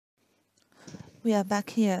We are back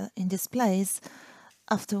here in this place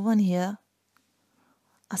after 1 year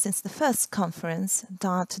since the first conference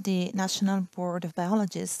that the National Board of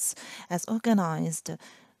Biologists has organized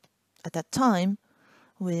at that time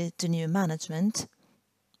with the new management.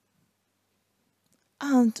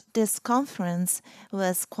 And this conference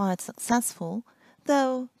was quite successful,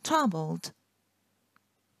 though troubled,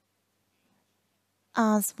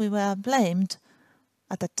 as we were blamed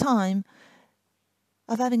at the time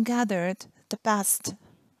of having gathered the best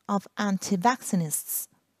of anti-vaccinists.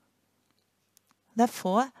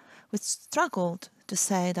 Therefore, we struggled to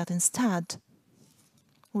say that instead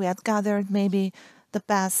we had gathered maybe the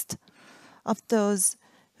best of those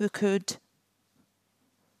who could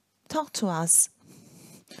talk to us,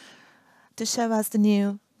 to show us the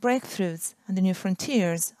new breakthroughs and the new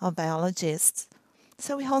frontiers of biologists.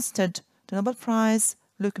 So we hosted the Nobel Prize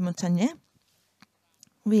Luc Montagnier.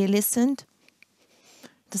 We listened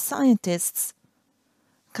to scientists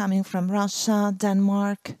coming from Russia,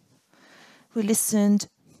 Denmark. We listened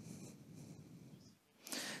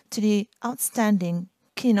to the outstanding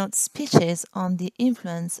keynote speeches on the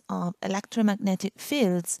influence of electromagnetic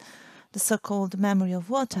fields, the so-called memory of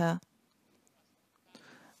water.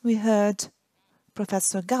 We heard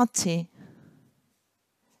Professor Gatti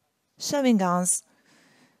showing us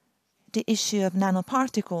the issue of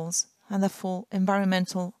nanoparticles and therefore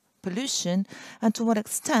environmental pollution, and to what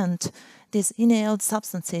extent these inhaled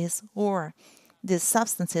substances or these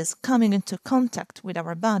substances coming into contact with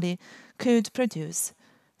our body could produce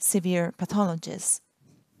severe pathologies.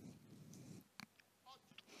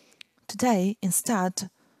 Today,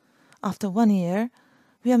 instead, after 1 year,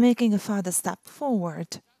 we are making a further step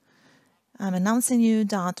forward. I'm announcing you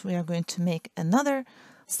that we are going to make another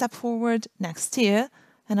step forward next year,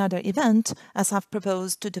 another event, as I've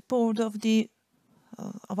proposed to the board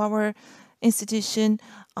of our institution,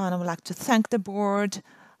 and I would like to thank the board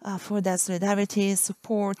for their solidarity,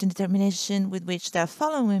 support and determination with which they are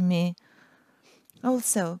following me.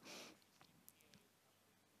 Also,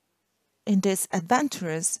 in this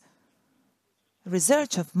adventurous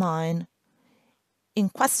research of mine in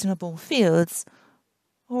questionable fields,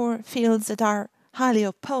 or fields that are highly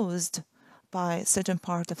opposed by a certain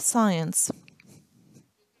part of science.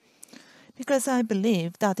 Because I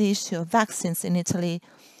believe that the issue of vaccines in Italy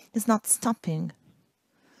is not stopping.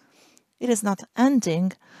 It is not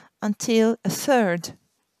ending until a third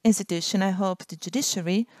institution, I hope the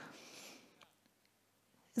judiciary,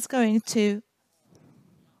 is going to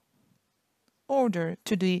order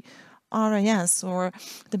to the RIS, or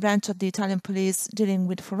the branch of the Italian police dealing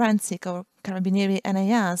with forensic, or Carabinieri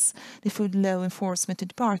NIS, the Food Law Enforcement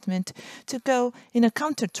Department, to go in a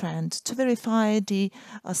counter-trend to verify the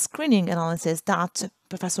screening analysis that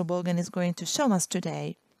Professor Bogan is going to show us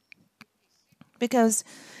today. Because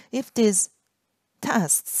if these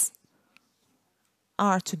tests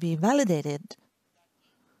are to be validated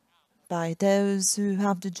by those who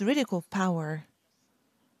have the juridical power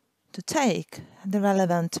to take the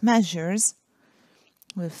relevant measures,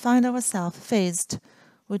 we'll find ourselves faced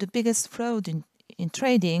with the biggest fraud in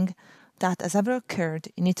trading that has ever occurred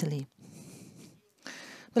in Italy.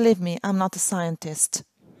 Believe me, I'm not a scientist,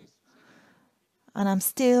 and I'm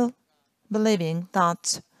still believing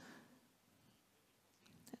that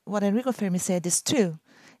what Enrico Fermi said is true.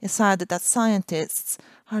 He said that scientists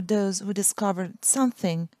are those who discovered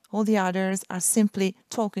something, all the others are simply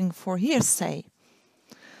talking for hearsay.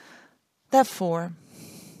 Therefore,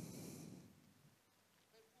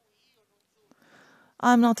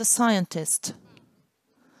 I'm not a scientist,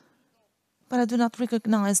 but I do not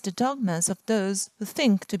recognize the dogmas of those who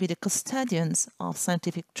think to be the custodians of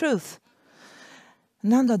scientific truth.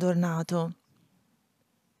 Nando Adornato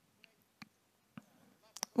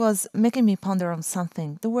was making me ponder on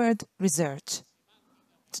something, the word research.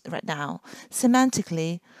 Right now,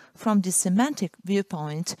 semantically, from the semantic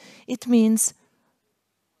viewpoint, it means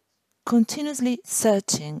continuously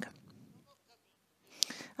searching.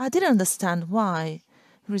 I didn't understand why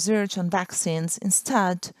research on vaccines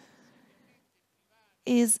instead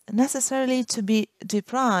is necessarily to be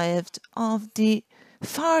deprived of the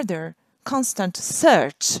further constant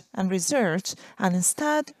search and research, and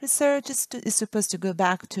instead research is supposed to go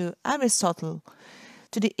back to Aristotle,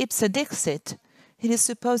 to the ipse dixit. It is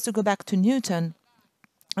supposed to go back to Newton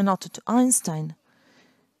and not to Einstein.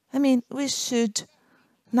 I mean, we should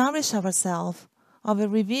nourish ourselves of a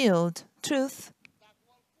revealed truth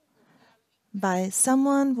by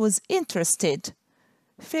someone who's interested,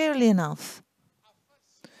 fairly enough,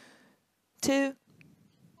 to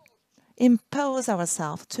impose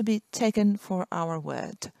ourselves, to be taken for our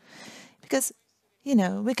word. Because, you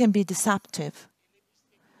know, we can be deceptive.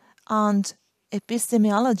 And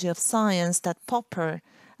epistemology of science that Popper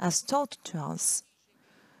has taught to us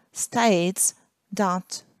states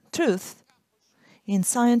that truth in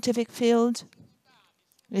scientific field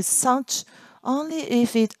is such only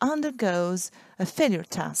if it undergoes a failure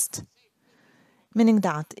test, meaning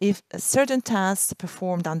that if a certain test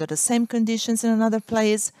performed under the same conditions in another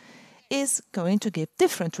place is going to give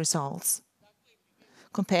different results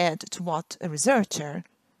compared to what a researcher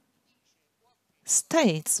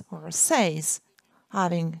states or says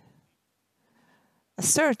having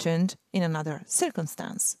ascertained in another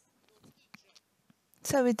circumstance.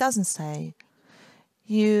 So it doesn't say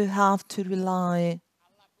you have to rely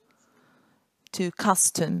to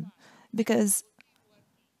custom, because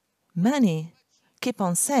many keep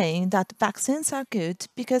on saying that vaccines are good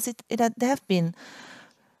because they have been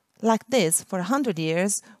like this for 100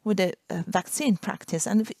 years with the vaccine practice.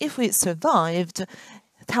 And if we survived,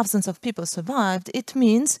 thousands of people survived, it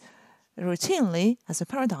means routinely, as a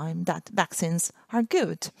paradigm, that vaccines are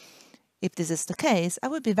good. If this is the case, I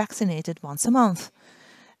would be vaccinated once a month.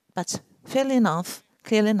 But clearly enough,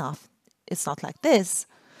 it's not like this.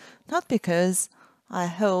 Not because I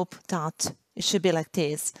hope that it should be like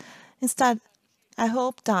this. Instead, I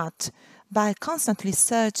hope that by constantly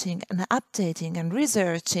searching and updating and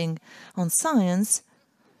researching on science,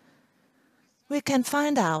 we can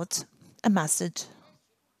find out a message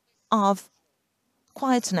of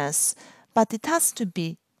quietness, but it has to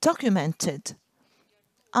be documented.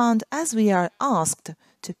 And as we are asked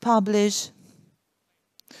to publish,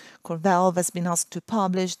 Corvalve has been asked to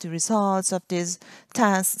publish the results of these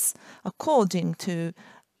tests according to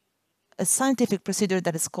a scientific procedure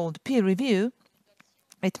that is called peer review.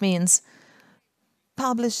 It means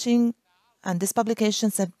publishing, and these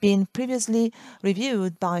publications have been previously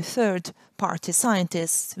reviewed by third-party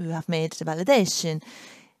scientists who have made the validation.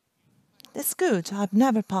 That's good. I've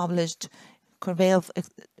never published Corvalve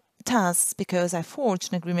tests because I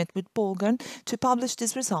forged an agreement with Bolgan to publish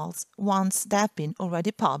these results once they have been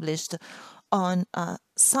already published on a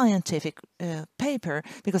scientific paper,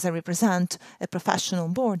 because I represent a professional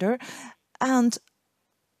border and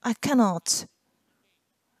I cannot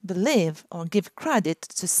believe or give credit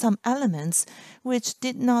to some elements which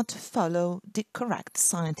did not follow the correct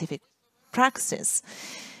scientific praxis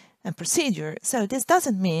and procedure. So this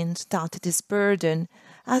doesn't mean that this burden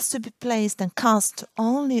has to be placed and cast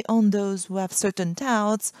only on those who have certain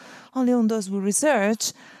doubts, only on those who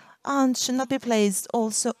research, and should not be placed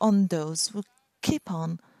also on those who keep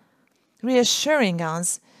on reassuring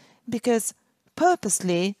us, because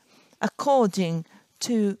purposely, according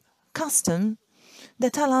to custom, they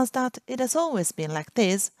tell us that it has always been like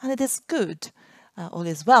this and it is good. All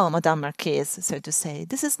is well, Madame Marquise, so to say.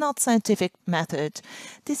 This is not scientific method.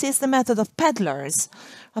 This is the method of peddlers,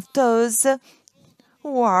 of those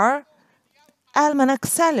who are almanac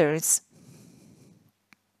sellers.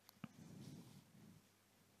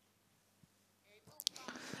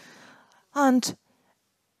 And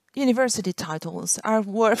university titles are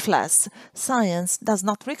worthless. Science does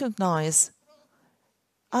not recognize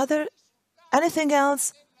anything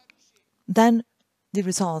else than the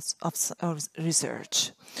results of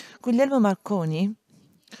research. Guglielmo Marconi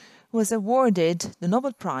was awarded the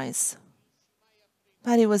Nobel Prize,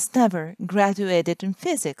 but he was never graduated in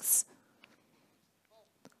physics.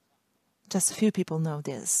 Just a few people know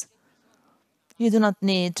this. You do not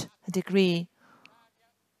need a degree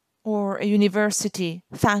or a university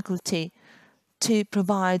faculty to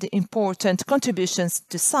provide important contributions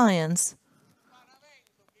to science.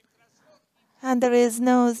 And there is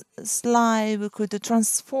no slide who could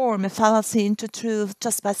transform a fallacy into truth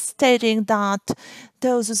just by stating that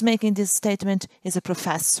those who's making this statement is a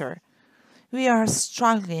professor. We are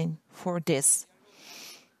struggling for this,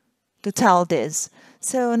 to tell this.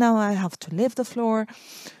 So now I have to leave the floor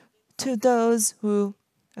to those who,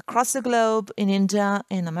 across the globe, in India,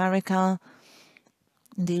 in America,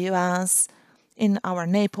 in the US, in our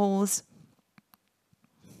Naples,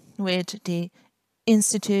 with the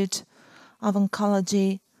Institute of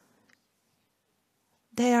Oncology,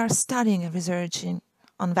 they are studying and researching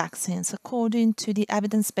on vaccines according to the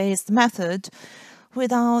evidence-based method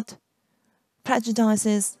without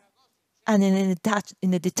prejudices and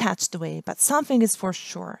in a detached way. But something is for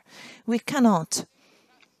sure. We cannot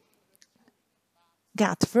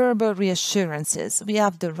get verbal reassurances. We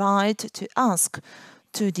have the right to ask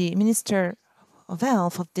to the Minister of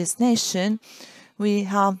Health of this nation. We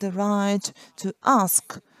have the right to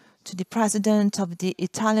ask to the president of the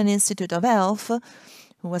Italian Institute of Health,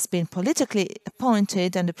 who has been politically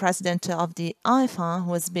appointed, and the president of the IFA,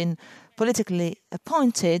 who has been politically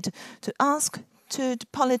appointed, to ask to the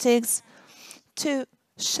politics to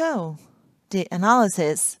show the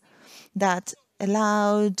analysis that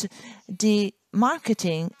allowed the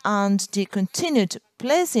marketing and the continued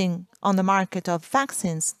placing on the market of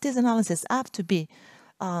vaccines, these analyses have to be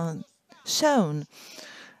shown.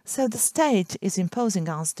 So the state is imposing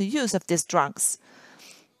us the use of these drugs.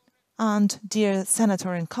 And dear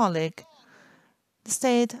Senator and colleague, the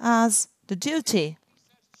state has the duty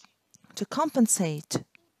to compensate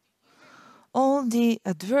all the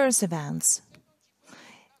adverse events.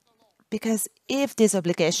 Because if this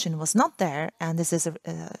obligation was not there, and this is a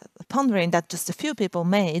pondering that just a few people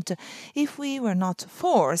made, if we were not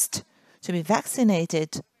forced to be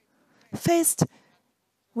vaccinated, faced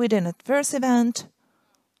with an adverse event,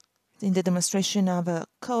 in the demonstration of a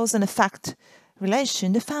cause and effect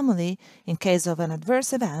relation, the family, in case of an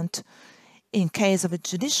adverse event, in case of a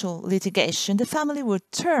judicial litigation, the family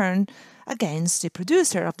would turn against the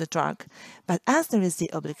producer of the drug. But as there is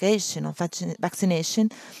the obligation of vaccination,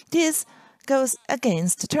 this turns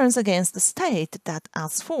against the state that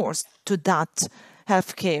has forced to that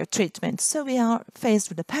healthcare treatment. So we are faced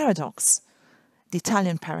with a paradox, the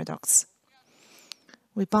Italian paradox.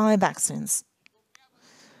 We buy vaccines.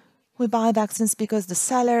 We buy vaccines because the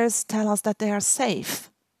sellers tell us that they are safe.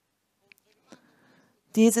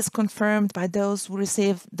 This is confirmed by those who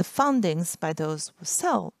receive the fundings, by those who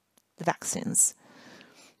sell the vaccines.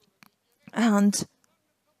 And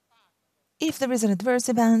if there is an adverse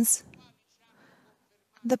event,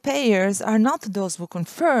 the payers are not those who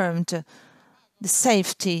confirmed the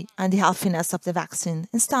safety and the healthiness of the vaccine.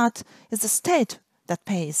 Instead, it's the state that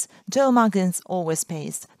pays. Joe Muggins always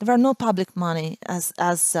pays. There are no public money, as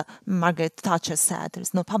Margaret Thatcher said. There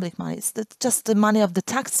is no public money. It's just the money of the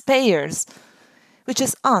taxpayers, which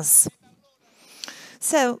is us.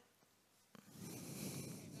 So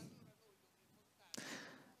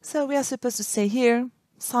we are supposed to stay here,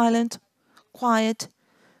 silent, quiet,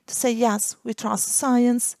 to say, yes, we trust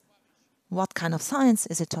science. What kind of science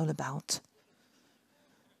is it all about?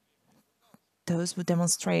 Those who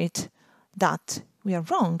demonstrate that we are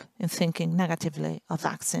wrong in thinking negatively of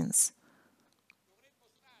vaccines.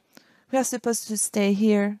 We are supposed to stay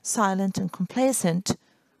here, silent and complacent,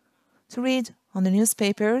 to read on the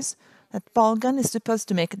newspapers that Bolgan is supposed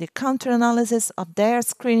to make the counter-analysis of their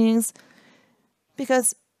screenings,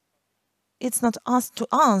 because it's not us to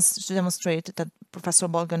demonstrate that Professor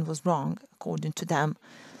Bolgan was wrong, according to them.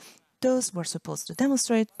 Those were supposed to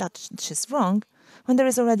demonstrate that she's wrong when there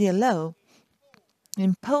is already a law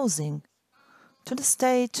imposing to the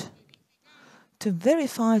state to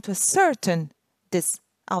verify, to ascertain these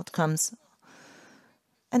outcomes.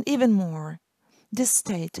 And even more, this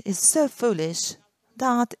state is so foolish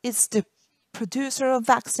that it's the producer of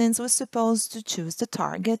vaccines who is supposed to choose the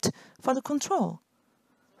target for the control.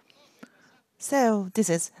 So this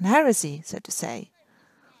is an heresy, so to say.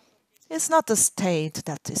 It's not the state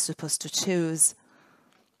that is supposed to choose.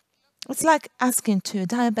 It's like asking to a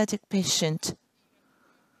diabetic patient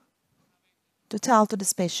to tell to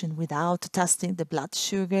this patient without testing the blood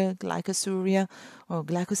sugar, glycosuria, or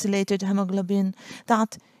glycosylated hemoglobin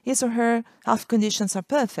that his or her health conditions are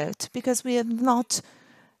perfect, because we have not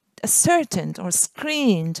ascertained or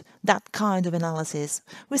screened that kind of analysis.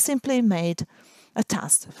 We simply made a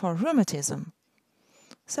test for rheumatism.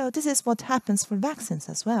 So this is what happens for vaccines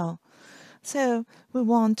as well. So we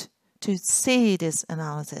want to see this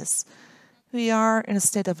analysis. We are in a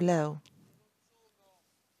state of law.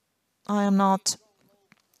 I am not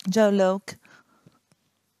Joe Locke.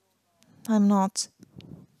 I'm not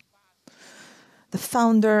the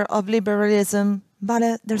founder of liberalism,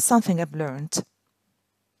 but there's something I've learned.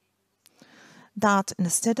 That in a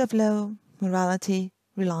state of law, morality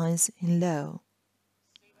relies in law.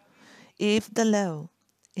 If the law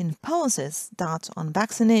imposes that on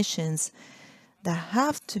vaccinations there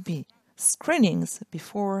have to be screenings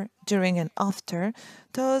before, during and after,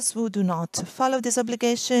 those who do not follow this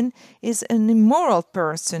obligation is an immoral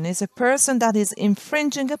person, is a person that is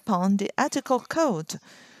infringing upon the ethical code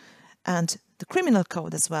and the criminal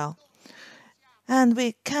code as well. And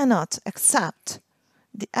we cannot accept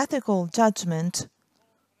the ethical judgment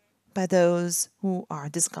by those who are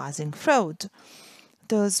disguising fraud,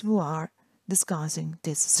 those who are disguising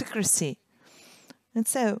this secrecy. And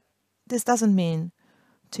so this doesn't mean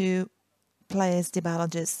to place the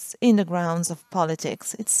biologists in the grounds of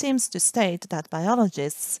politics. It seems to state that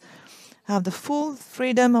biologists have the full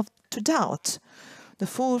freedom to doubt, the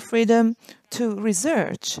full freedom to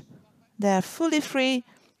research. They are fully free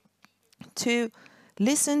to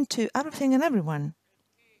listen to everything and everyone,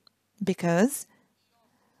 because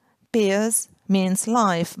bios means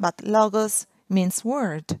life, but logos means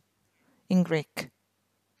word in Greek.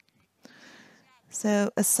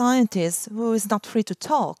 So a scientist who is not free to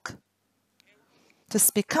talk, to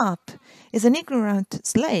speak up, is an ignorant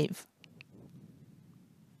slave.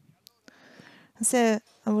 So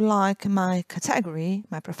I would like my category,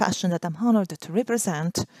 my profession that I'm honored to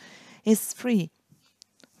represent, is free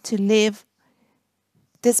to live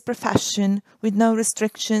this profession with no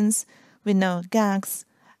restrictions, with no gags,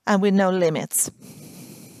 and with no limits.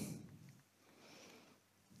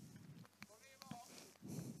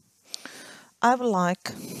 I would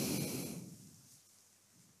like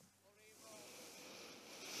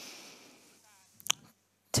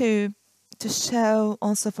to show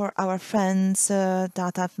also for our friends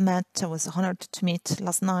that I've met. I was honored to meet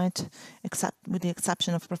last night, except with the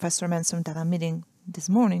exception of Professor Manson that I'm meeting this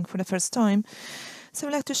morning for the first time. So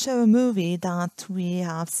I'd like to show a movie that we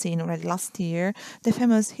have seen already last year, the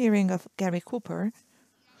famous hearing of Gary Cooper.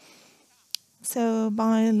 So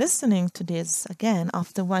by listening to this again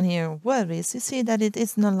after 1 year of worries, you see that it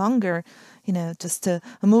is no longer, just a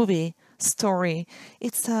movie story.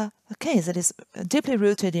 It's a case that is deeply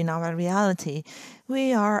rooted in our reality.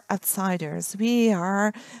 We are outsiders. We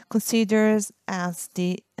are considered as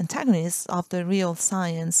the antagonists of the real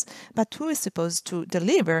science. But who is supposed to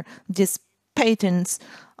deliver this patents,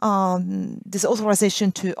 this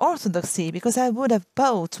authorization to orthodoxy? Because I would have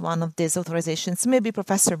bought one of these authorizations. Maybe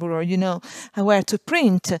Professor Burrow, where to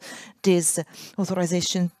print this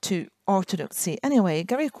authorization to orthodoxy. Anyway,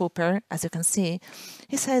 Gary Cooper, as you can see,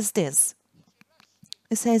 he says this.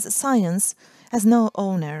 He says science has no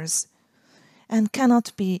owners and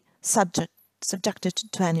cannot be subjected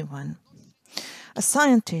to anyone. A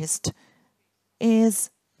scientist is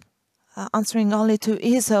answering only to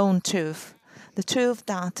his own truth. The truth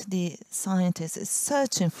that the scientist is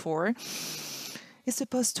searching for is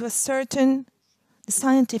supposed to ascertain the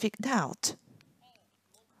scientific doubt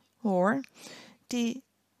or the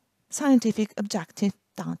scientific objective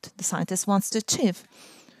that the scientist wants to achieve.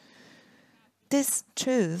 This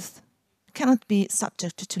truth cannot be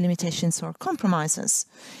subject to limitations or compromises.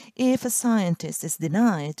 If a scientist is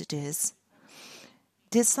denied this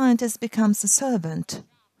scientist becomes a servant.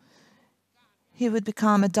 He would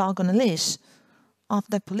become a dog on a leash of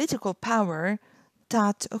the political power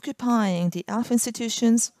that occupying the health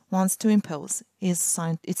institutions wants to impose its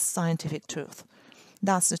scientific truth.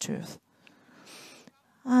 That's the truth.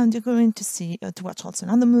 And you're going to watch also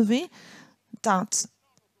another movie that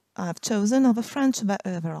I've chosen of a French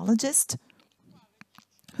virologist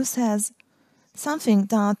who says something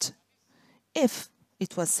that, if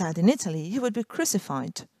it was said in Italy, he would be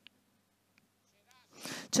crucified.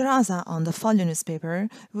 Cerasa on the Foglio newspaper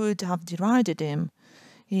would have derided him.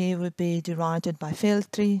 He would be derided by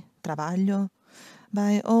Feltri, Travaglio,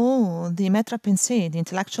 by all the maîtres à penser, the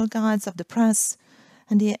intellectual guides of the press,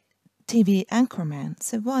 and the TV anchorman.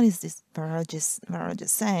 So what is this virologist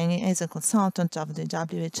saying? He is a consultant of the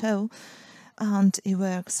WHO and he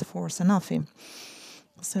works for Sanofi.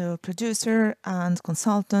 So producer and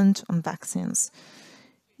consultant on vaccines.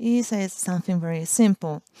 He says something very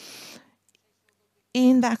simple.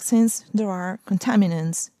 In vaccines, there are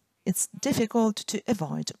contaminants. It's difficult to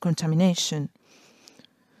avoid contamination.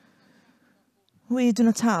 We do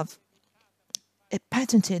not have a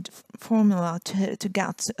patented formula to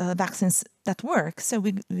get vaccines that work. So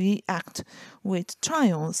we act with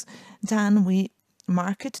trials. Then we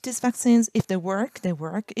market these vaccines. If they work, they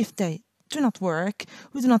work. If they do not work,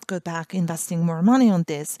 we do not go back investing more money on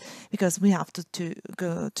this because we have to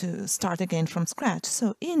go to start again from scratch.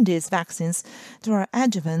 So in these vaccines, there are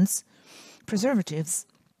adjuvants, preservatives,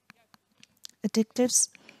 additives,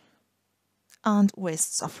 and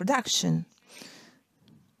wastes of production.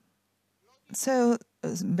 So,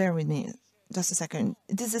 bear with me just a second.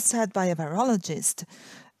 This is said by a virologist,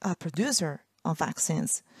 a producer of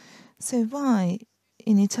vaccines. So why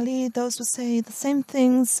in Italy those who say the same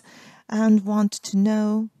things and want to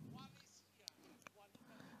know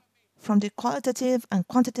from the qualitative and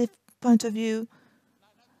quantitative point of view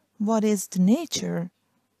what is the nature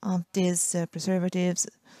of these preservatives,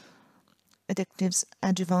 additives,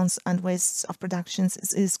 adjuvants, and wastes of productions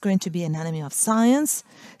is going to be an enemy of science.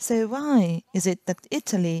 So why is it that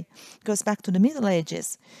Italy goes back to the Middle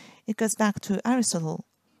Ages? It goes back to Aristotle.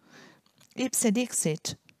 Ipse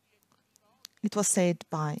dixit. It was said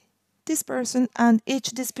by this person, and each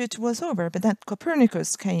dispute was over. But then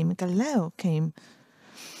Copernicus came, Galileo came.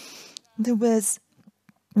 There was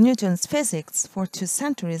Newton's physics for 2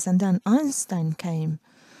 centuries, and then Einstein came.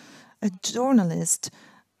 A journalist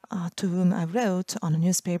to whom I wrote on a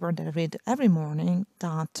newspaper that I read every morning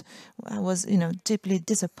that I was, deeply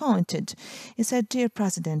disappointed. He said, "Dear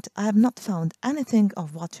President, I have not found anything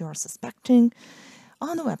of what you are suspecting.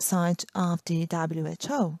 on the website of the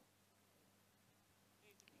WHO.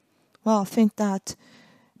 Well, I think that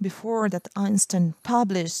before that Einstein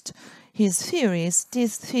published his theories,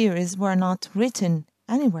 these theories were not written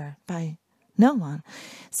anywhere by no one.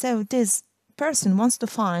 So this person wants to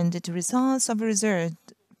find the results of research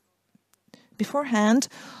beforehand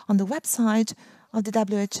on the website of the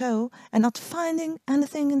WHO and not finding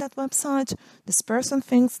anything in that website. This person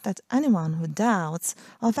thinks that anyone who doubts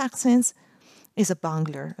of vaccines is a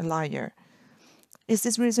bungler, a liar. Is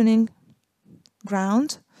this reasoning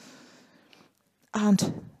ground?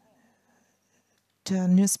 And the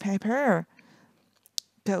newspaper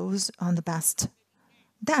goes on the best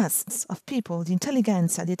desks of people, the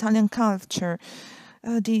intelligentsia, the Italian culture,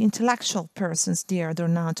 the intellectual persons, dear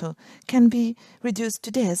Donato, can be reduced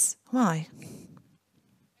to this. Why?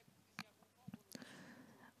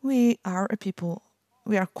 We are a people,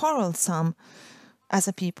 we are quarrelsome as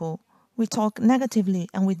a people. We talk negatively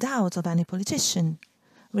and we doubt of any politician.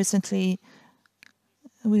 Recently,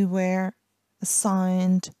 we were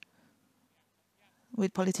assigned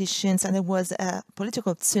with politicians, and there was a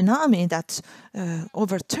political tsunami that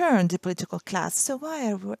overturned the political class. So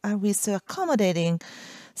why are we so accommodating,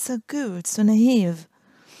 so good, so naive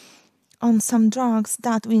on some drugs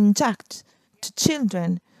that we inject to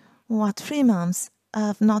children who at 3 months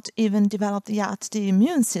have not even developed yet the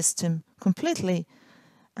immune system completely,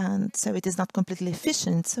 and so it is not completely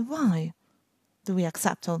efficient. So why do we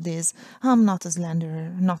accept all this? I'm not a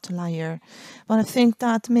slanderer, not a liar, but I think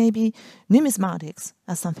that maybe numismatics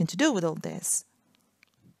has something to do with all this.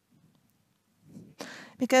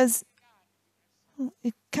 Because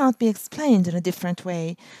it cannot be explained in a different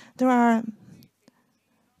way. There are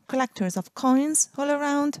collectors of coins all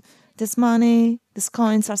around. This money, these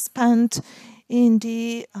coins are spent in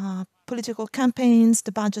the political campaigns,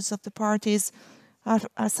 the budgets of the parties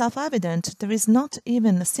are self-evident. There is not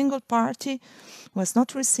even a single party who has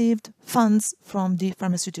not received funds from the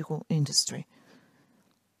pharmaceutical industry.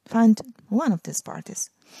 Find one of these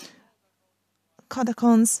parties.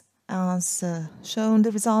 Kodakons has shown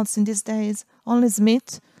the results in these days. Only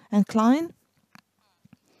Smith and Klein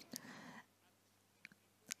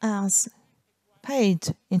has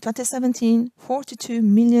paid in 2017 42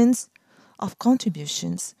 millions of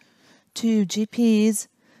contributions to GPs,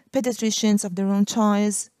 pediatricians of their own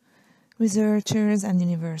choice, researchers and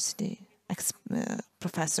university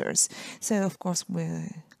professors. So, of course,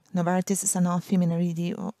 Novartis, Sanofi,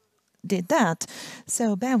 Minardi did that.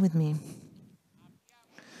 So, bear with me.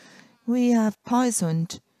 We have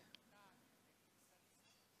poisoned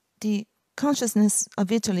the consciousness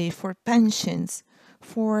of Italy for pensions,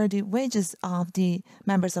 for the wages of the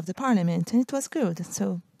members of the parliament, and it was good.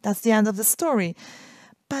 So, that's the end of the story.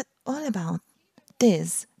 But all about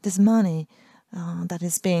this money that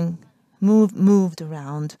is being moved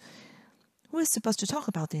around. Who is supposed to talk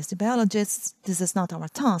about this? The biologists. This is not our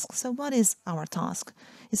task. So what is our task?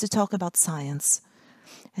 Is to talk about science.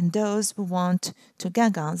 And those who want to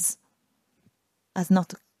gag us has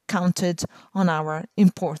not counted on our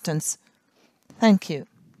importance. Thank you.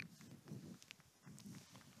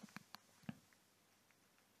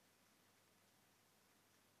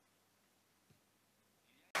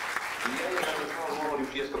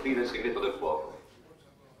 Riuscì a scoprire il segreto del fuoco.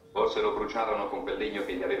 Forse lo bruciarono con quel legno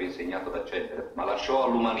che gli aveva insegnato ad accendere, ma lasciò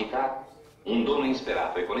all'umanità un dono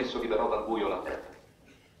insperato e con esso liberò dal buio la terra.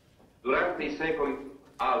 Durante i secoli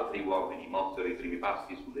altri uomini mossero i primi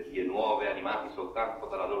passi sulle vie nuove, animati soltanto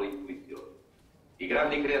dalla loro intuizione. I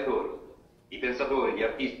grandi creatori, i pensatori, gli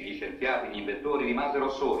artisti, gli scienziati, gli inventori rimasero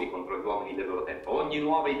soli contro gli uomini del loro tempo. Ogni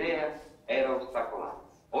nuova idea era ostacolata,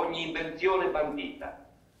 ogni invenzione bandita.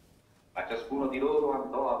 Ma ciascuno di loro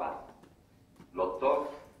andò avanti,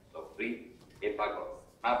 lottò, soffrì e pagò,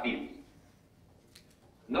 ma vinse.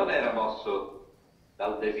 Non era mosso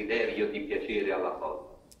dal desiderio di piacere alla folla.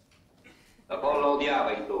 La folla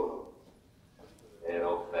odiava il dono,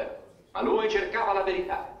 era offerto, ma lui cercava la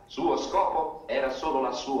verità. Suo scopo era solo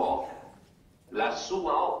la sua opera. La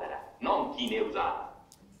sua opera, non chi ne usava.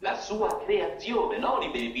 La sua creazione, non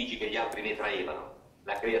i benefici che gli altri ne traevano.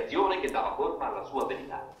 La creazione che dava forma alla sua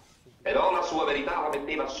verità. Però la sua verità la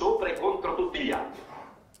metteva sopra e contro tutti gli altri.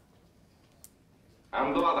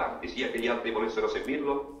 Andò avanti, sia che gli altri volessero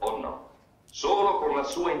seguirlo o no. Solo con la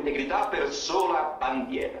sua integrità per sola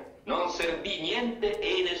bandiera. Non servì niente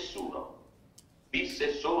e nessuno.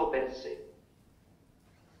 Visse solo per sé.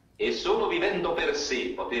 E solo vivendo per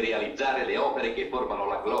sé poté realizzare le opere che formano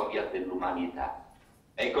la gloria dell'umanità.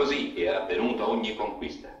 È così che è avvenuta ogni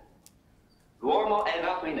conquista. L'uomo è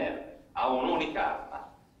nato inerme, ha un'unica arma.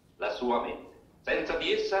 La sua mente. Senza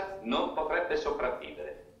di essa non potrebbe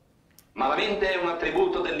sopravvivere. Ma la mente è un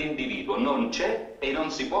attributo dell'individuo, non c'è e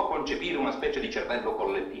non si può concepire una specie di cervello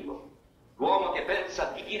collettivo. L'uomo che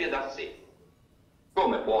pensa di dire da sé.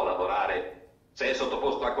 Come può lavorare se è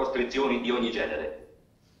sottoposto a costrizioni di ogni genere?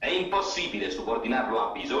 È impossibile subordinarlo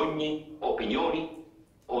a bisogni, opinioni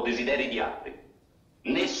o desideri di altri.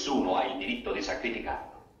 Nessuno ha il diritto di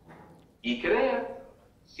sacrificarlo. Chi crea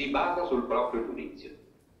si basa sul proprio giudizio.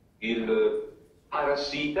 Il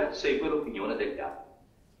parassita segue l'opinione degli altri.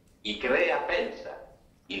 Chi crea pensa,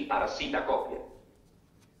 il parassita copia.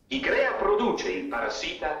 Chi crea produce, il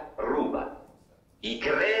parassita ruba. Chi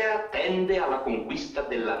crea tende alla conquista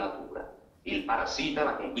della natura, il parassita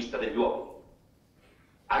alla conquista degli uomini.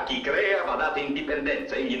 A chi crea va data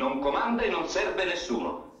indipendenza, egli non comanda e non serve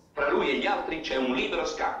nessuno. Fra lui e gli altri c'è un libero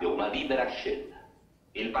scambio, una libera scelta.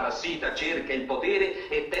 Il parassita cerca il potere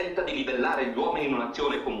e tenta di livellare gli uomini in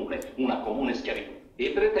un'azione comune, una comune schiavitù. E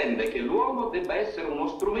pretende che l'uomo debba essere uno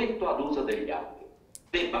strumento ad uso degli altri,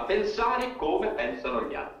 debba pensare come pensano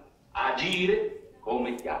gli altri, agire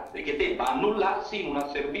come gli altri, che debba annullarsi in una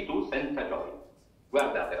servitù senza gioia.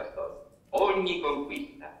 Guardate la storia. Ogni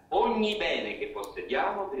conquista, ogni bene che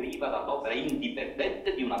possediamo deriva dall'opera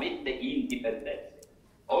indipendente di una mente indipendente.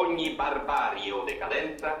 Ogni barbarie o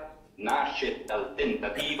decadenza nasce dal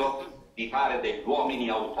tentativo di fare degli uomini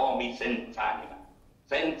automi senza anima,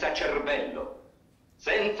 senza cervello,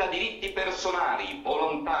 senza diritti personali,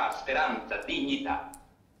 volontà, speranza, dignità.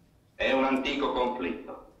 È un antico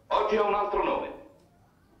conflitto. Oggi ha un altro nome.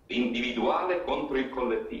 L'individuale contro il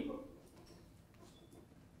collettivo.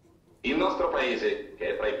 Il nostro paese,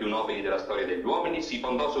 che è fra i più nobili della storia degli uomini, si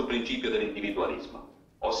fondò sul principio dell'individualismo,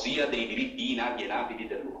 ossia dei diritti inalienabili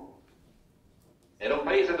dell'uomo. Era un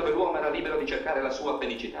paese dove l'uomo era libero di cercare la sua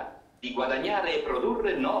felicità, di guadagnare e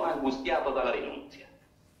produrre non angustiato dalla rinunzia,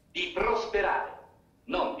 di prosperare,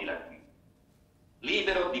 non di languire,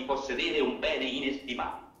 libero di possedere un bene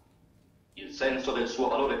inestimabile, il senso del suo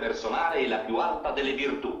valore personale e la più alta delle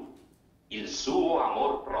virtù, il suo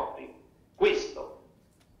amor proprio. Questo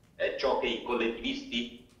è ciò che i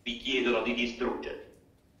collettivisti vi chiedono di distruggere,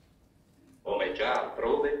 come già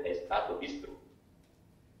altrove è stato distrutto.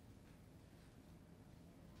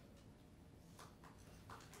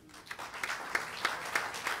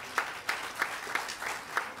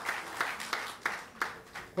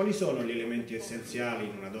 Quali sono gli elementi essenziali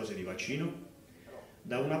in una dose di vaccino?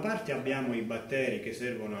 Da una parte abbiamo i batteri che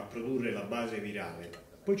servono a produrre la base virale,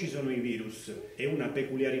 poi ci sono i virus e una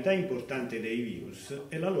peculiarità importante dei virus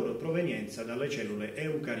è la loro provenienza dalle cellule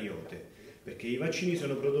eucariote, perché i vaccini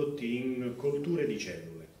sono prodotti in colture di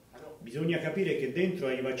cellule. Bisogna capire che dentro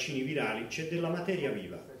ai vaccini virali c'è della materia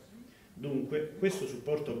viva. Dunque, questo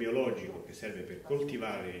supporto biologico che serve per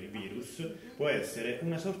coltivare il virus può essere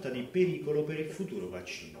una sorta di pericolo per il futuro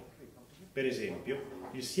vaccino. Per esempio,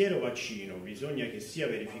 il siero vaccino bisogna che sia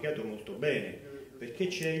verificato molto bene, perché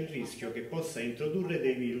c'è il rischio che possa introdurre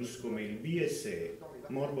dei virus come il VSE,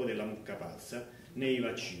 morbo della mucca pazza, nei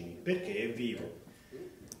vaccini, perché è vivo.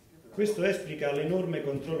 Questo esplica l'enorme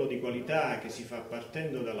controllo di qualità che si fa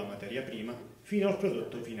partendo dalla materia prima fino al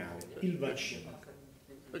prodotto finale, il vaccino.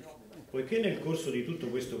 Poiché nel corso di tutto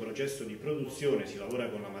questo processo di produzione si lavora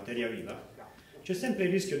con la materia viva, c'è sempre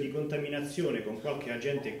il rischio di contaminazione con qualche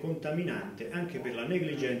agente contaminante anche per la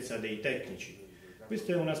negligenza dei tecnici.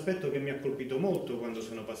 Questo è un aspetto che mi ha colpito molto quando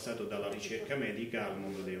sono passato dalla ricerca medica al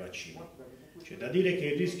mondo dei vaccini. C'è da dire che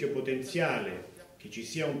il rischio potenziale che ci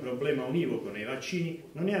sia un problema univoco nei vaccini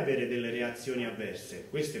non è avere delle reazioni avverse,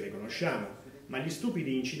 queste le conosciamo, ma gli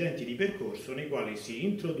stupidi incidenti di percorso nei quali si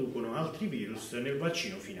introducono altri virus nel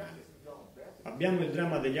vaccino finale. Abbiamo il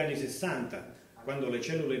dramma degli anni 60, quando le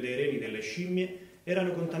cellule dei reni delle scimmie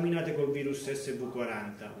erano contaminate col virus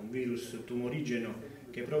SV40, un virus tumorigeno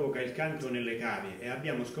che provoca il cancro nelle cavie, e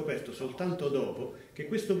abbiamo scoperto soltanto dopo che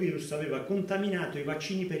questo virus aveva contaminato i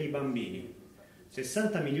vaccini per i bambini.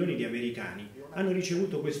 60 milioni di americani hanno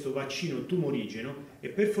ricevuto questo vaccino tumorigeno e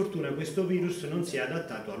per fortuna questo virus non si è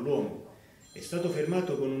adattato all'uomo. È stato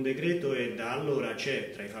fermato con un decreto e da allora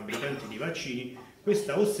c'è tra i fabbricanti di vaccini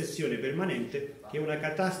questa ossessione permanente che una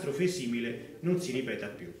catastrofe simile non si ripeta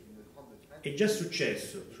più. È già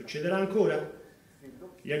successo, succederà ancora?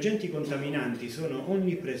 Gli agenti contaminanti sono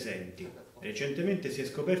onnipresenti. Recentemente si è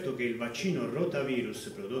scoperto che il vaccino rotavirus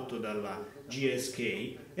prodotto dalla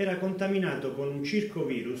GSK era contaminato con un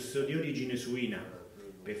circovirus di origine suina.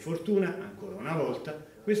 Per fortuna, ancora una volta,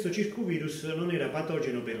 questo circovirus non era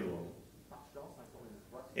patogeno per l'uomo.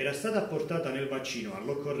 Era stata apportata nel vaccino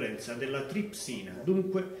all'occorrenza della tripsina,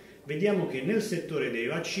 dunque vediamo che nel settore dei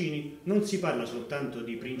vaccini non si parla soltanto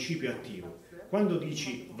di principio attivo. Quando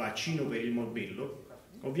dici vaccino per il morbillo,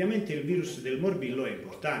 ovviamente il virus del morbillo è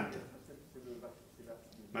importante.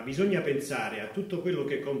 ma bisogna pensare a tutto quello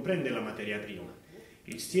che comprende la materia prima.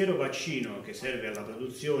 Il siero vaccino che serve alla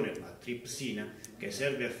produzione, la tripsina che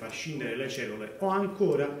serve a far scindere le cellule, o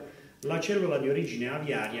ancora la cellula di origine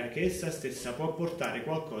aviaria che essa stessa può portare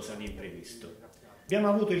qualcosa di imprevisto. Abbiamo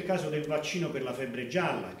avuto il caso del vaccino per la febbre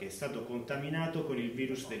gialla che è stato contaminato con il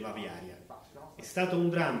virus dell'aviaria. È stato un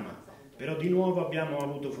dramma, però di nuovo abbiamo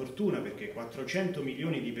avuto fortuna perché 400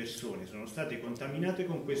 milioni di persone sono state contaminate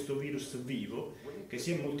con questo virus vivo che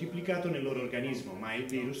si è moltiplicato nel loro organismo, ma il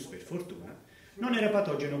virus, per fortuna, non era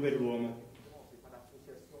patogeno per l'uomo.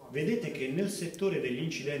 Vedete che nel settore degli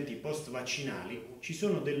incidenti post-vaccinali ci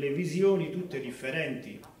sono delle visioni tutte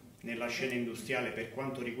differenti nella scena industriale per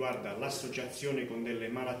quanto riguarda l'associazione con delle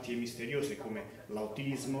malattie misteriose come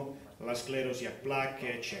l'autismo, la sclerosi a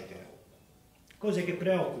placche, eccetera. Cose che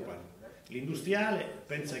preoccupano. L'industriale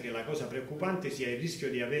pensa che la cosa preoccupante sia il rischio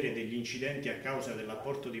di avere degli incidenti a causa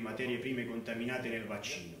dell'apporto di materie prime contaminate nel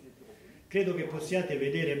vaccino. Credo che possiate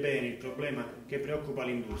vedere bene il problema che preoccupa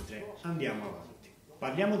l'industria. Andiamo avanti.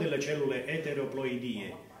 Parliamo delle cellule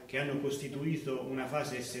eteroploidie che hanno costituito una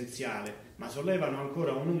fase essenziale, ma sollevano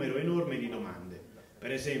ancora un numero enorme di domande.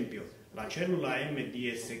 Per esempio, la cellula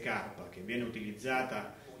MDSK, che viene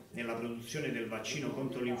utilizzata nella produzione del vaccino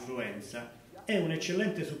contro l'influenza, è un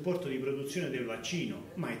eccellente supporto di produzione del vaccino,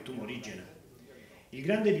 ma è tumorigena. Il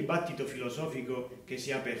grande dibattito filosofico che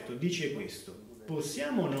si è aperto dice questo: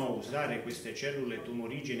 possiamo o no usare queste cellule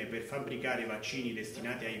tumorigene per fabbricare vaccini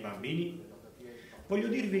destinati ai bambini? Voglio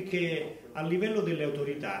dirvi che a livello delle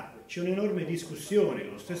autorità c'è un'enorme discussione,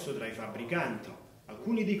 lo stesso tra i fabbricanti.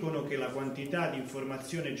 Alcuni dicono che la quantità di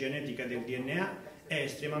informazione genetica del DNA è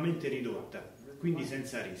estremamente ridotta, quindi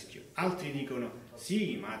senza rischio. Altri dicono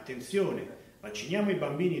sì, ma attenzione, vacciniamo i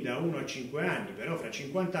bambini da 1 a 5 anni, però fra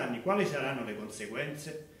 50 anni quali saranno le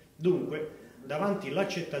conseguenze? Dunque, davanti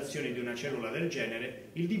all'accettazione di una cellula del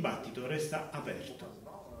genere, il dibattito resta aperto.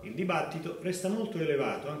 Il dibattito resta molto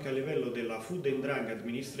elevato anche a livello della Food and Drug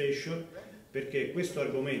Administration, perché questo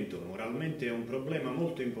argomento moralmente è un problema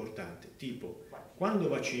molto importante, tipo quando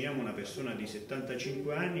vacciniamo una persona di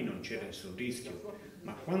 75 anni non c'è nessun rischio,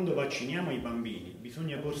 ma quando vacciniamo i bambini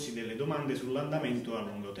bisogna porsi delle domande sull'andamento a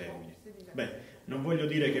lungo termine. Beh, non voglio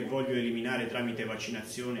dire che voglio eliminare tramite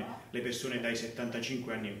vaccinazione le persone dai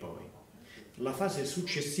 75 anni in poi. La fase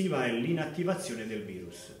successiva è l'inattivazione del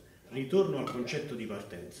virus. Ritorno al concetto di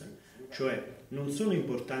partenza, cioè non sono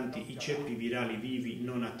importanti i ceppi virali vivi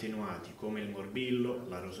non attenuati come il morbillo,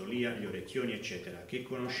 la rosolia, gli orecchioni eccetera, che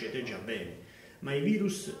conoscete già bene, ma i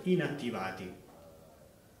virus inattivati.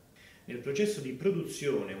 Nel processo di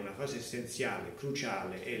produzione una fase essenziale,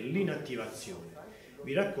 cruciale, è l'inattivazione.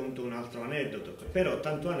 Vi racconto un altro aneddoto, però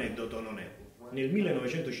tanto aneddoto non è. Nel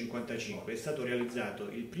 1955 è stato realizzato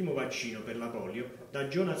il primo vaccino per la polio da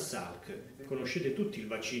Jonas Salk. Conoscete tutti il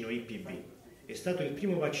vaccino IPV. È stato il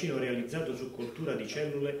primo vaccino realizzato su coltura di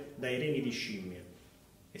cellule dai reni di scimmie.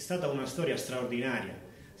 È stata una storia straordinaria.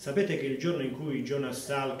 Sapete che il giorno in cui Jonas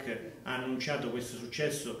Salk ha annunciato questo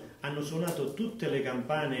successo hanno suonato tutte le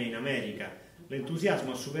campane in America.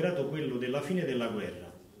 L'entusiasmo ha superato quello della fine della guerra.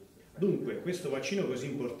 Dunque, questo vaccino così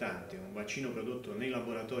importante, un vaccino prodotto nei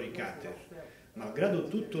laboratori Qatar, malgrado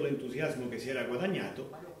tutto l'entusiasmo che si era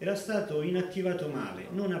guadagnato, era stato inattivato male,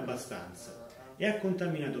 non abbastanza, e ha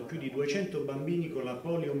contaminato più di 200 bambini con la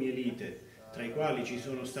poliomielite, tra i quali ci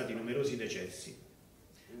sono stati numerosi decessi.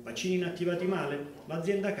 Vaccini inattivati male?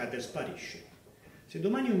 L'azienda Qatar sparisce. Se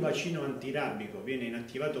domani un vaccino antirabbico viene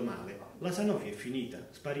inattivato male, la Sanofi è finita,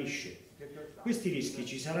 sparisce. Questi rischi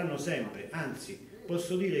ci saranno sempre, anzi,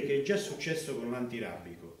 posso dire che è già successo con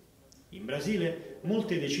l'antirabbico. In Brasile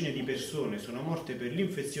molte decine di persone sono morte per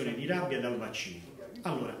l'infezione di rabbia dal vaccino.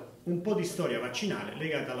 Allora, un po' di storia vaccinale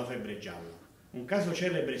legata alla febbre gialla. Un caso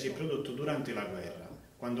celebre si è prodotto durante la guerra,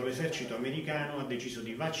 quando l'esercito americano ha deciso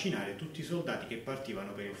di vaccinare tutti i soldati che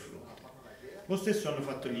partivano per il fronte. Lo stesso hanno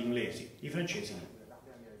fatto gli inglesi, i francesi no.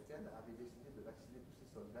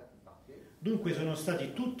 Dunque sono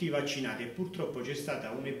stati tutti vaccinati e purtroppo c'è stata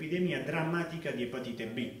un'epidemia drammatica di epatite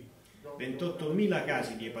B. 28.000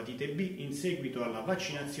 casi di epatite B in seguito alla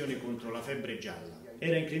vaccinazione contro la febbre gialla.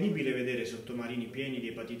 Era incredibile vedere sottomarini pieni di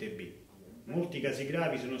epatite B. Molti casi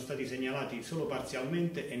gravi sono stati segnalati solo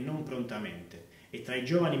parzialmente e non prontamente, e tra i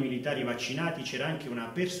giovani militari vaccinati c'era anche una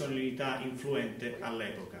personalità influente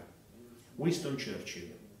all'epoca, Winston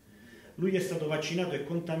Churchill. Lui è stato vaccinato e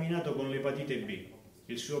contaminato con l'epatite B.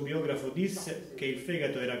 Il suo biografo disse che il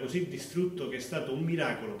fegato era così distrutto che è stato un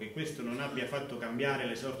miracolo che questo non abbia fatto cambiare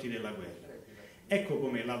le sorti della guerra. Ecco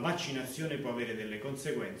come la vaccinazione può avere delle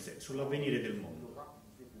conseguenze sull'avvenire del mondo.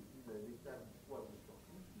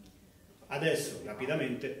 Adesso,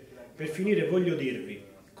 rapidamente, per finire voglio dirvi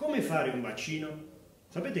come fare un vaccino?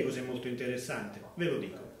 Sapete cos'è molto interessante? Ve lo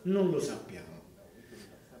dico, non lo sappiamo.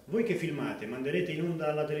 Voi che filmate, manderete in onda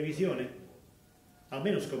alla televisione?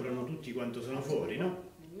 Almeno scoprono tutti quanto sono fuori, no?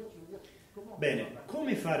 Bene,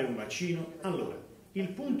 come fare un vaccino? Allora, il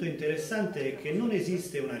punto interessante è che non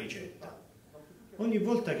esiste una ricetta. Ogni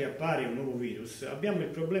volta che appare un nuovo virus abbiamo il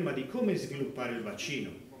problema di come sviluppare il vaccino.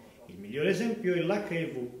 Il migliore esempio è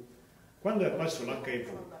l'HIV. Quando è apparso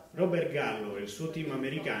l'HIV, Robert Gallo e il suo team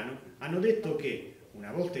americano hanno detto che,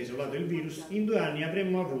 una volta isolato il virus, in 2 anni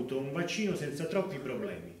avremmo avuto un vaccino senza troppi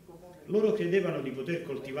problemi. Loro credevano di poter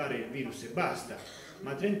coltivare il virus e basta,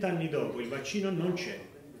 ma 30 anni dopo il vaccino non c'è.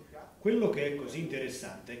 Quello che è così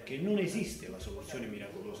interessante è che non esiste la soluzione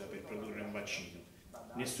miracolosa per produrre un vaccino.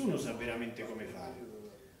 Nessuno sa veramente come fare.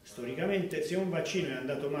 Storicamente, se un vaccino è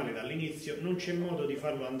andato male dall'inizio, non c'è modo di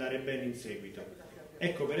farlo andare bene in seguito.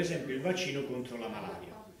 Ecco per esempio il vaccino contro la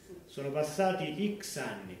malaria. Sono passati X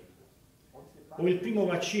anni. O il primo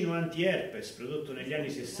vaccino anti-herpes prodotto negli anni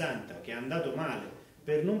 60, che è andato male,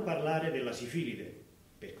 per non parlare della sifilide.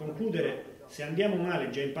 Per concludere, se andiamo male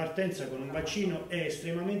già in partenza con un vaccino è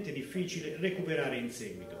estremamente difficile recuperare in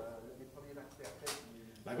seguito.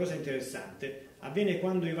 La cosa interessante avviene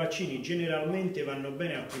quando i vaccini generalmente vanno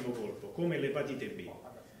bene al primo colpo, come l'epatite B.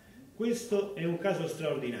 Questo è un caso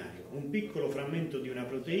straordinario, un piccolo frammento di una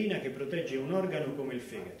proteina che protegge un organo come il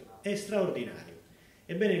fegato. È straordinario.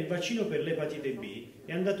 Ebbene, il vaccino per l'epatite B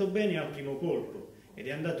è andato bene al primo colpo ed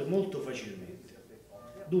è andato molto facilmente.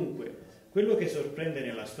 Dunque, quello che sorprende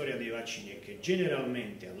nella storia dei vaccini è che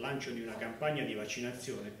generalmente al lancio di una campagna di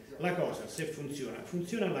vaccinazione la cosa, se funziona,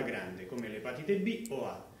 funziona alla grande, come l'epatite B o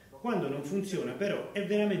A. Quando non funziona però è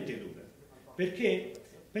veramente dura. Perché?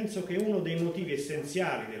 Penso che uno dei motivi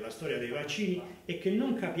essenziali della storia dei vaccini è che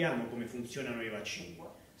non capiamo come funzionano i vaccini,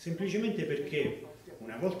 semplicemente perché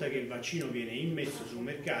una volta che il vaccino viene immesso sul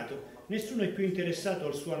mercato nessuno è più interessato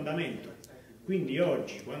al suo andamento. Quindi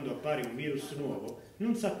oggi, quando appare un virus nuovo,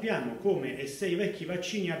 non sappiamo come e se i vecchi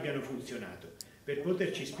vaccini abbiano funzionato, per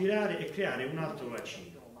poterci ispirare e creare un altro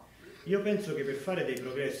vaccino. Io penso che per fare dei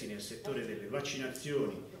progressi nel settore delle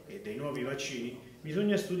vaccinazioni e dei nuovi vaccini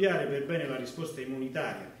bisogna studiare per bene la risposta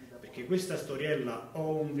immunitaria, perché questa storiella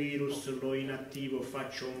ho un virus, lo inattivo,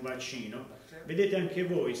 faccio un vaccino, vedete anche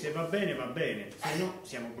voi, se va bene, se no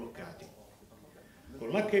siamo bloccati. Con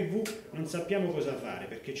l'HIV non sappiamo cosa fare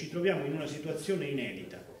perché ci troviamo in una situazione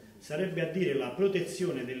inedita, sarebbe a dire la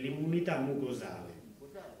protezione dell'immunità mucosale,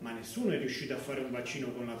 ma nessuno è riuscito a fare un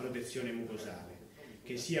vaccino con la protezione mucosale,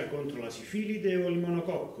 che sia contro la sifilide o il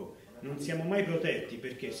monococco. Non siamo mai protetti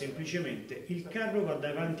perché semplicemente il carro va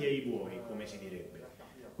davanti ai buoi, come si direbbe.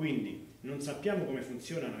 Quindi non sappiamo come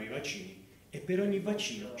funzionano i vaccini e per ogni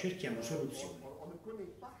vaccino cerchiamo soluzioni.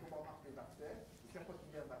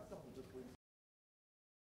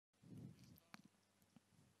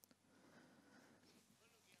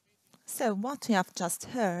 So what you have just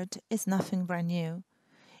heard is nothing brand new.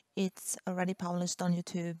 It's already published on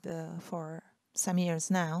YouTube for some years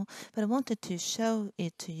now, but I wanted to show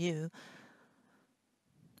it to you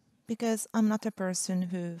because I'm not a person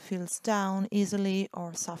who feels down easily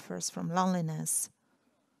or suffers from loneliness.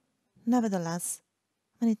 Nevertheless,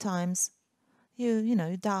 many times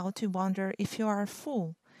you doubt, you wonder if you are a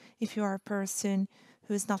fool, if you are a person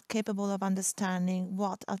who is not capable of understanding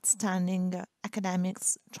what outstanding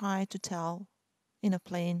academics try to tell in a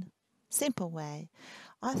plain, simple way.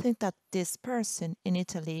 I think that this person in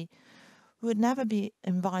Italy would never be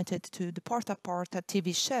invited to the Porta Porta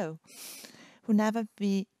TV show, would never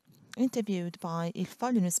be interviewed by Il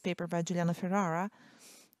Foglio newspaper by Giuliano Ferrara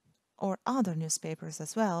or other newspapers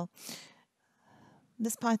as well.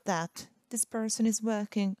 Despite that, this person is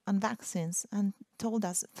working on vaccines and told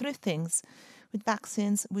us 3 things. With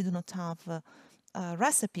vaccines, we do not have a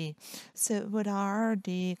recipe. So what are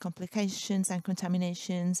the complications and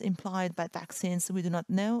contaminations implied by vaccines? We do not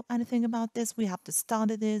know anything about this. We have to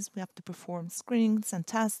study this. We have to perform screenings and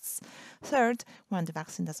tests. Third, when the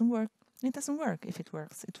vaccine doesn't work, it doesn't work. If it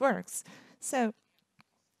works, it works. So,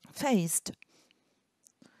 faced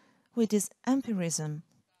with this empirism,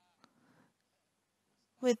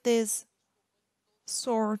 with this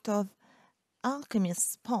sort of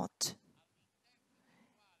alchemist's pot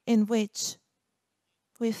in which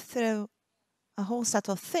we throw a whole set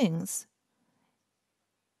of things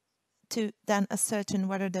to then ascertain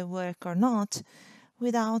whether they work or not,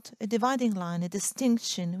 without a dividing line, a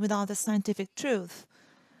distinction, without a scientific truth,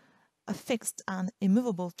 a fixed and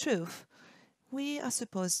immovable truth, we are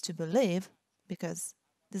supposed to believe, because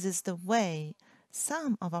this is the way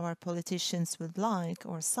some of our politicians would like,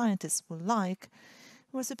 or scientists would like,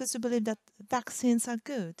 we're supposed to believe that vaccines are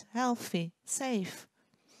good, healthy, safe.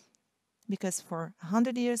 because for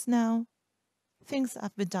 100 years now, things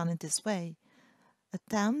have been done in this way.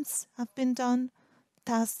 Attempts have been done,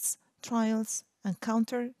 tests, trials, and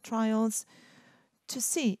counter-trials to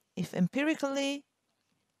see if empirically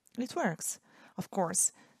it works. Of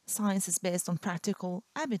course, science is based on practical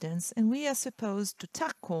evidence, and we are supposed to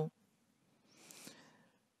tackle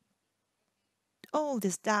all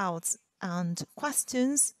these doubts and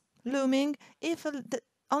questions looming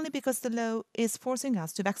only because the law is forcing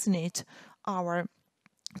us to vaccinate our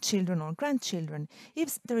children or grandchildren.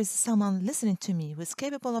 If there is someone listening to me who is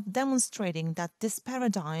capable of demonstrating that this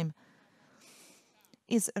paradigm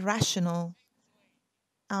is rational,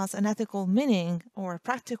 as an ethical meaning or a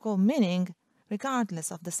practical meaning,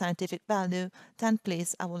 regardless of the scientific value, then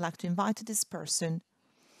please, I would like to invite this person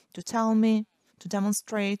to tell me, to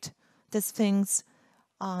demonstrate these things,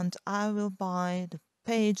 and I will buy the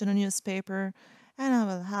page on a newspaper and I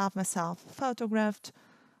will have myself photographed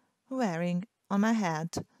wearing on my head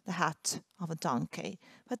the hat of a donkey.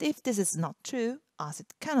 But if this is not true, as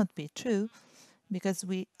it cannot be true, because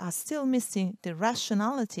we are still missing the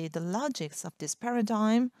rationality, the logics of this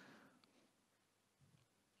paradigm,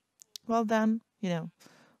 well then,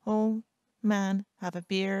 all men have a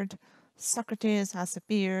beard, Socrates has a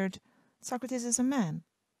beard, Socrates is a man.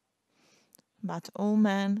 But all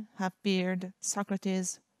men have beard,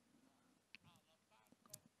 Socrates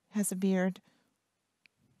has a beard,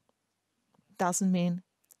 doesn't mean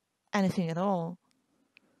anything at all.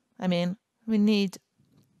 I mean, we need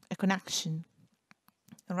a connection,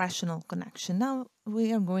 a rational connection. Now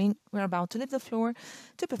we're about to leave the floor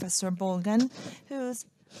to Professor Bolgan, who,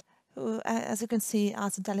 as you can see,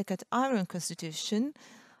 has a delicate iron constitution,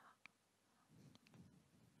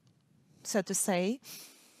 so to say.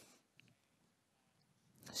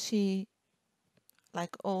 She,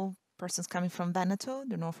 like all persons coming from Veneto,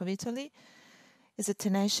 the north of Italy, is a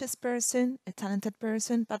tenacious person, a talented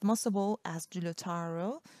person, but most of all, as Giulio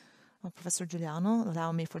Taro, or Professor Giuliano,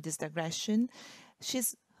 allow me for this digression,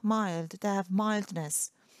 she's mild. They have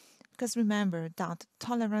mildness. Because remember that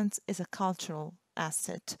tolerance is a cultural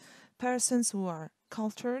asset. Persons who are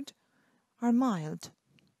cultured are mild,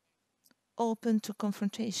 open to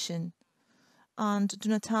confrontation, and do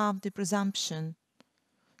not have the presumption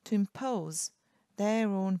to impose their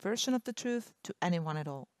own version of the truth to anyone at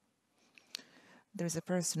all. There is a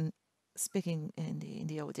person speaking in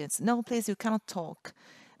the audience. No, please, you cannot talk.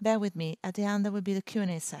 Bear with me. At the end, there will be the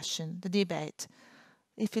Q&A session, the debate.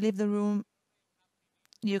 If you leave the room,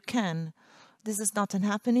 you can. This is not an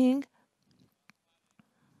happening.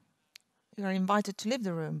 You are invited to leave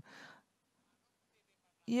the room.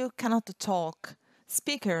 You cannot talk.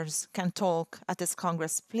 Speakers can talk at this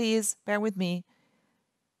Congress. Please, bear with me.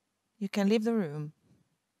 You can leave the room.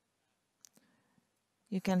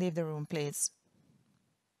 You can leave the room, please.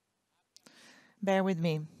 Bear with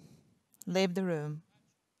me. Leave the room.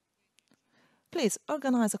 Please,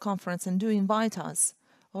 organize a conference and do invite us.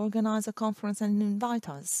 Organize a conference and invite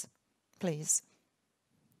us, please.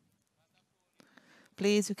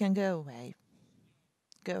 Please, you can go away.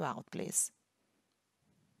 Go out, please.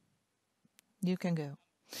 You can go.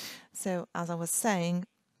 So, as I was saying,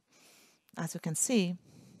 as you can see,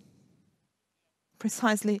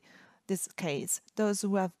 precisely this case, those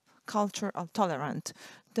who have culture are tolerant,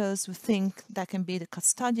 those who think they can be the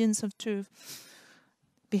custodians of truth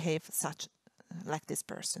behave like this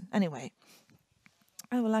person. Anyway,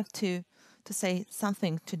 I would like to say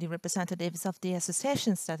something to the representatives of the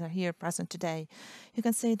associations that are here present today. You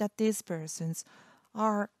can say that these persons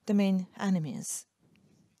are the main enemies.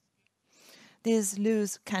 These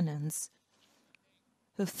loose cannons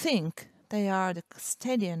who think they are the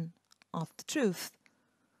custodian of the truth.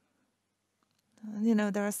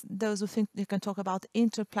 There are those who think you can talk about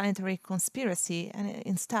interplanetary conspiracy, and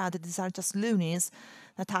instead these are just loonies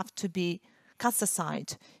that have to be cast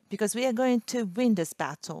aside, because we are going to win this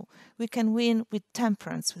battle. We can win with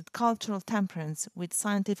temperance, with cultural temperance, with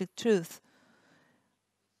scientific truth.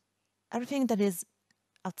 Everything that is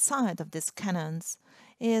outside of these cannons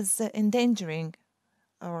is endangering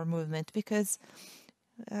our movement, because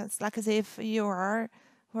it's like as if you are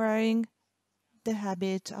wearing the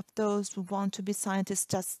habit of those who want to be scientists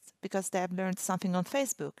just because they have learned something on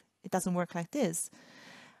Facebook. It doesn't work like this.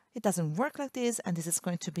 It doesn't work like this, and this is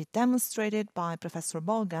going to be demonstrated by Professor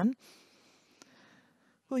Bolgan,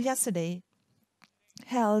 who yesterday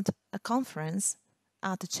held a conference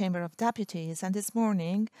at the Chamber of Deputies, and this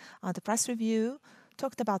morning at the press review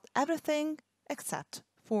talked about everything except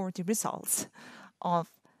for the results of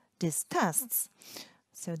these tests.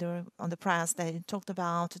 So they were on the press, they talked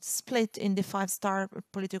about the split in the five-star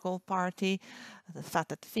political party, the fact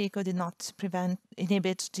that FICO did not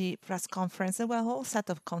inhibit the press conference. There were a whole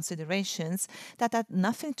set of considerations that had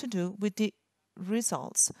nothing to do with the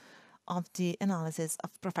results of the analysis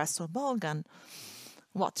of Professor Bolgan,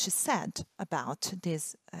 what she said about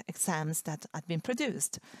these exams that had been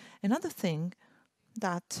produced. Another thing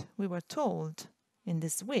that we were told in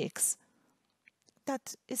these weeks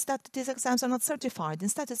is that these exams are not certified.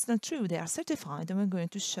 Instead, it's not true. They are certified, and we're going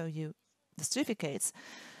to show you the certificates.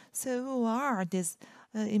 So who are these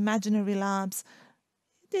imaginary labs?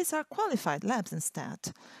 These are qualified labs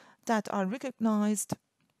instead that are recognized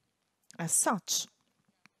as such.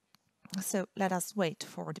 So let us wait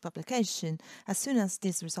for the publication. As soon as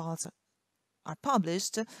these results are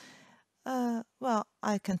published, well,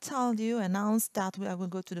 I can announce that I will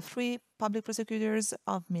go to the 3 public prosecutors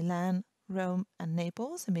of Milan, Rome and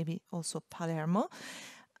Naples, and maybe also Palermo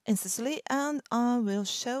in Sicily, and I will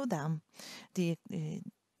show them these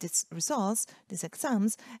results, these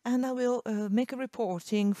exams, and I will make a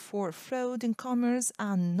reporting for fraud in commerce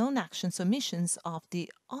and non-action submissions of the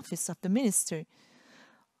Office of the Minister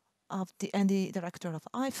and the Director of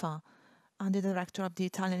IFA and the Director of the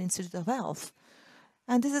Italian Institute of Health.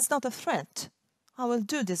 And this is not a threat. I will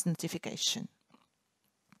do this notification.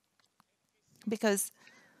 Because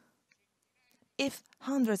if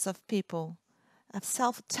hundreds of people have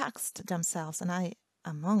self-taxed themselves, and I'm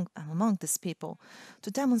among these people, to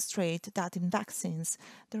demonstrate that in vaccines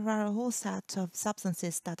there are a whole set of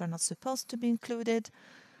substances that are not supposed to be included,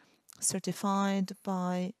 certified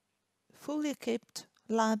by fully equipped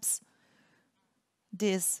labs,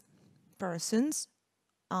 these persons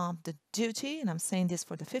have the duty, and I'm saying this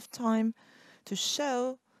for the 5th time, to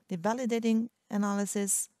show the validating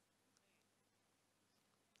analysis,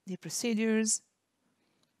 the procedures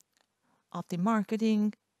of the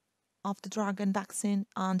marketing of the drug and vaccine,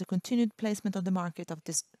 and the continued placement on the market of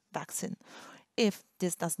this vaccine. If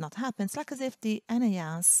this does not happen, it's like as if the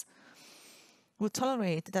NIS would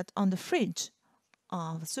tolerate that on the fridge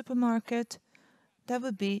of a supermarket there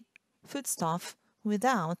would be foodstuff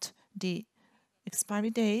without the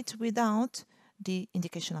expiry date, without the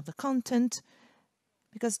indication of the content,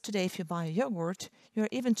 because today if you buy a yogurt, you're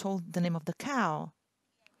even told the name of the cow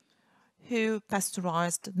who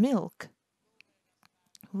pasteurized milk,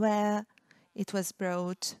 where it was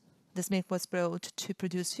brought, this milk was brought to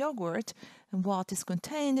produce yogurt, and what is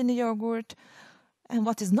contained in the yogurt and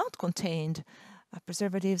what is not contained,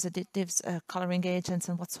 preservatives, additives, coloring agents,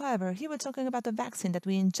 and whatsoever. Here we're talking about a vaccine that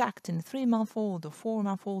we inject in a 3-month-old or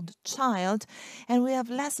 4-month-old child, and we have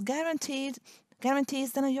less guarantees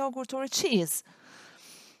than a yogurt or a cheese.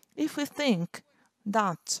 If we think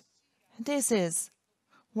that this is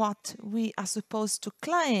what we are supposed to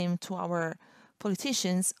claim to our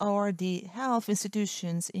politicians or the health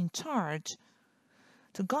institutions in charge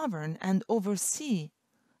to govern and oversee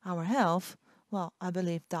our health, well, I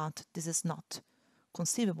believe that this is not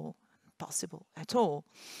conceivable, possible at all.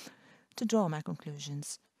 To draw my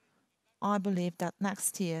conclusions, I believe that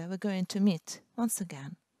next year we're going to meet once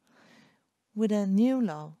again with a new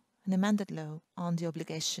law, an amended law on the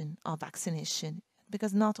obligation of vaccination,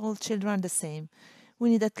 because not all children are the same.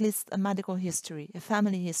 We need at least a medical history, a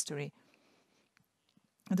family history.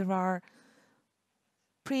 There are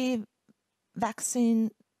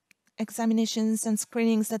pre-vaccine examinations and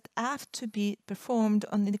screenings that have to be performed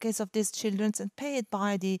in the case of these children and paid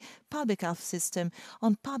by the public health system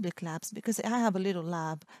on public labs, because I have a little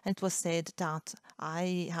lab and it was said that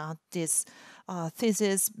I had this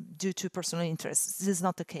thesis due to personal interest. This is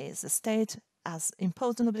not the case. The state has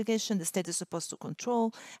imposed an obligation. The state is supposed to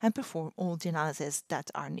control and perform all the analyses that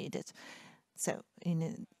are needed. So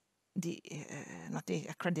in not the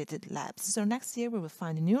accredited labs. So next year we will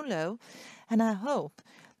find a new law, and I hope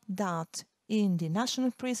that in the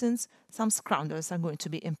national prisons some scoundrels are going to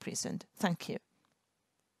be imprisoned. Thank you.